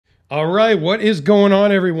All right, what is going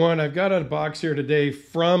on, everyone? I've got a box here today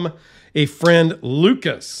from a friend,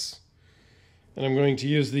 Lucas. And I'm going to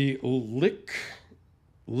use the Lick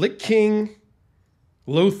King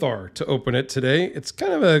Lothar to open it today. It's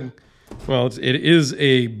kind of a, well, it is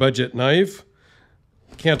a budget knife.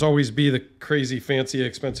 Can't always be the crazy, fancy,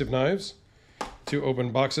 expensive knives to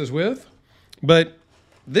open boxes with. But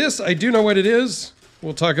this, I do know what it is.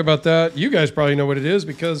 We'll talk about that. You guys probably know what it is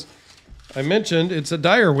because I mentioned it's a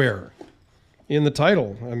Direware in the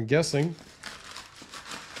title, I'm guessing.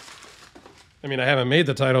 I mean, I haven't made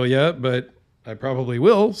the title yet, but I probably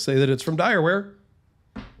will say that it's from Direware.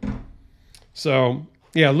 So,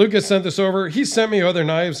 yeah, Lucas sent this over. He sent me other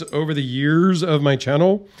knives over the years of my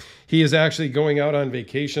channel. He is actually going out on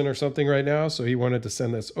vacation or something right now, so he wanted to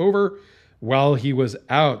send this over while he was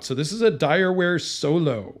out. So this is a Direware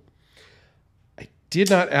Solo. Did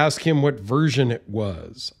not ask him what version it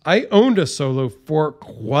was. I owned a Solo for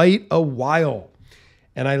quite a while,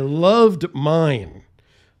 and I loved mine.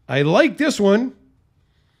 I like this one.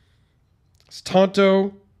 It's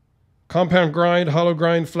Tonto, compound grind, hollow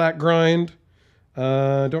grind, flat grind.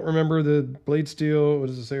 Don't remember the blade steel. What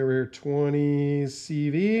does it say over here? 20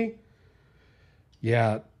 CV.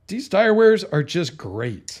 Yeah, these Direwares are just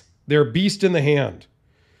great. They're a beast in the hand.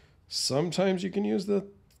 Sometimes you can use the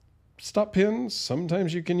stop pins.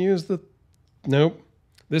 Sometimes you can use the, nope.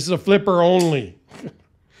 This is a flipper only.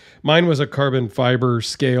 Mine was a carbon fiber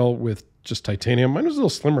scale with just titanium. Mine was a little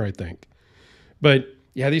slimmer, I think. But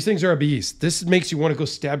yeah, these things are a beast. This makes you want to go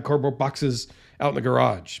stab cardboard boxes out in the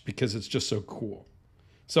garage because it's just so cool.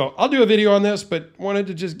 So I'll do a video on this, but wanted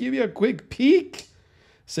to just give you a quick peek.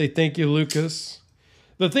 Say thank you, Lucas.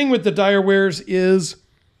 The thing with the Direwares is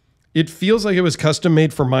it feels like it was custom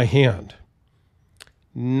made for my hand.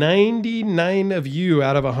 99 of you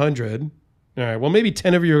out of 100, all right, well, maybe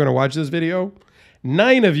 10 of you are going to watch this video.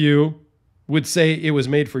 9 of you would say it was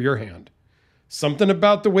made for your hand. Something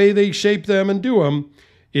about the way they shape them and do them,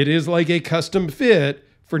 it is like a custom fit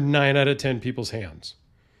for 9 out of 10 people's hands.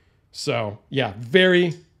 So yeah,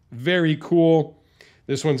 very, very cool.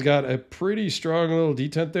 This one's got a pretty strong little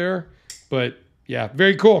detent there, but yeah,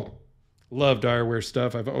 very cool. Love Direware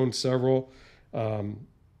stuff. I've owned several.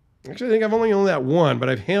 Actually, I think I've only owned that one, but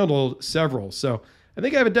I've handled several. So I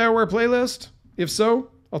think I have a Direware playlist. If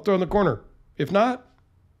so, I'll throw in the corner. If not,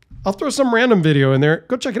 I'll throw some random video in there.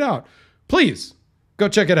 Go check it out. Please, go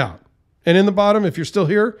check it out. And in the bottom, if you're still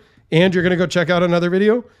here and you're going to go check out another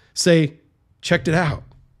video, say, checked it out.